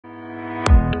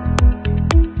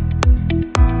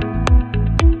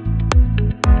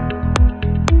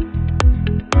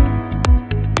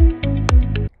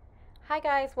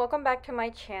guys, welcome back to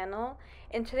my channel.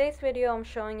 In today's video I'm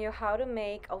showing you how to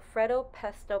make Alfredo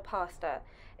pesto pasta.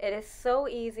 It is so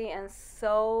easy and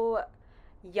so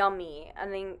yummy. I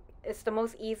mean, it's the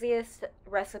most easiest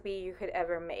recipe you could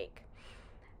ever make.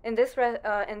 In this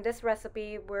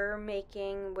recipe we're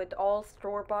making with all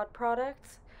store-bought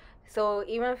products. So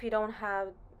even if you don't have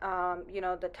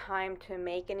the time to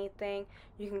make anything,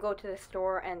 you can go to the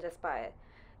store and just buy it.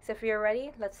 So if you're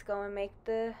ready, let's go and make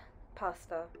the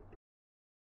pasta.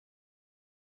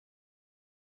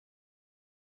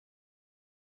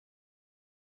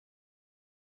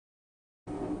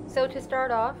 So to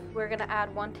start off, we're going to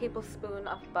add 1 tablespoon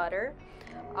of butter.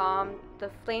 The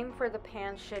flame for the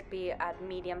pan should be at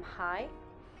medium-high.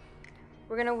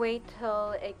 We're going to wait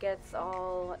till it gets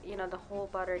all, the whole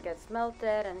butter gets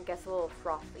melted and gets a little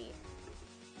frothy.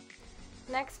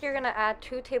 Next, you're going to add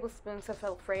 2 tablespoons of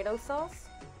Alfredo sauce.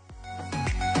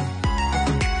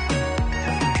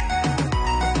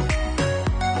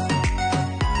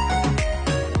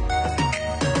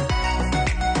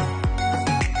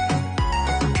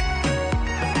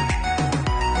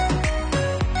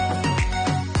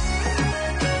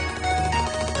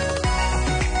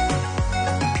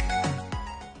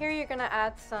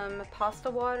 Add some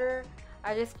pasta water.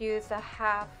 I just used a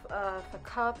half of a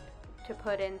cup to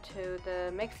put into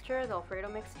the mixture, the Alfredo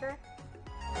mixture.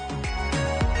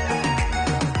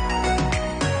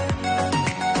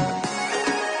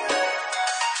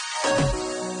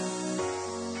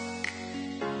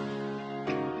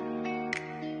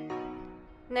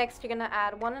 Next, you're gonna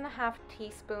add 1.5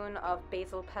 teaspoons of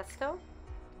basil pesto.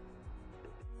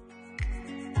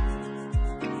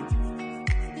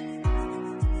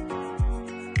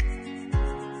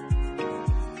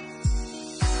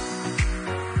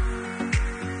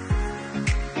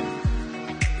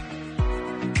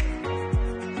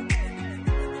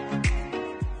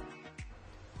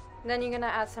 Then you're gonna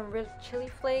add some red chili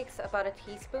flakes, about a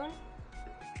teaspoon.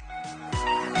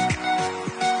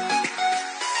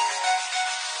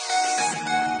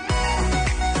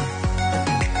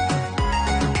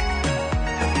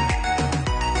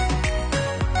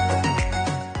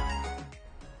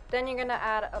 Then you're gonna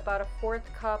add about a 1/4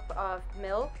 cup of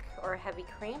milk or heavy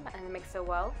cream and mix it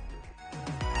well.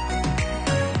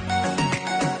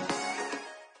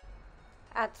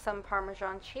 Add some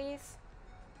Parmesan cheese.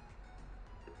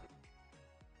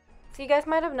 So you guys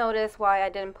might have noticed why I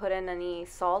didn't put in any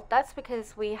salt. That's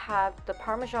because we have the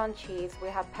Parmesan cheese, we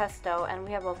have pesto, and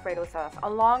we have Alfredo sauce,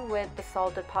 along with the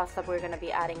salted pasta we're going to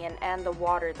be adding in and the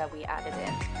water that we added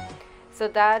in. So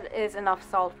that is enough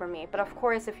salt for me. But of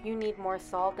course, if you need more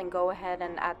salt, then go ahead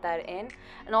and add that in.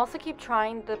 And also keep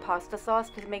trying the pasta sauce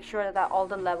to make sure that all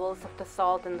the levels of the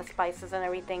salt and the spices and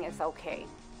everything is okay.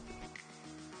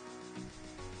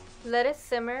 Let it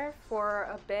simmer for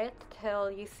a bit till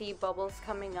you see bubbles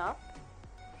coming up,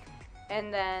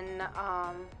 and then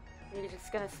you're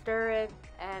just gonna stir it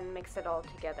and mix it all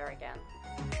together again.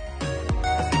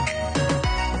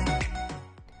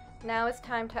 Now it's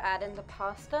time to add in the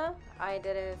pasta. I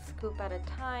did a scoop at a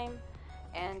time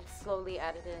and slowly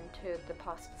added it into the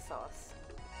pasta sauce.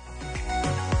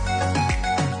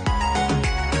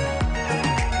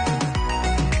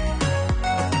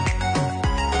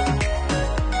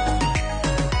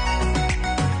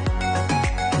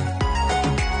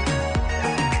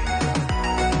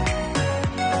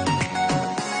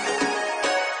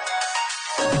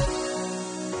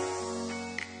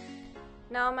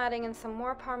 Now I'm adding in some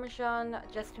more Parmesan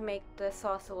just to make the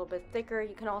sauce a little bit thicker.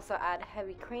 You can also add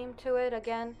heavy cream to it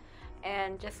again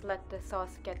and just let the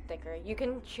sauce get thicker. You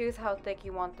can choose how thick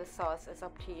you want the sauce, it's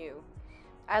up to you.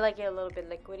 I like it a little bit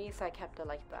liquidy, so I kept it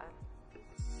like that.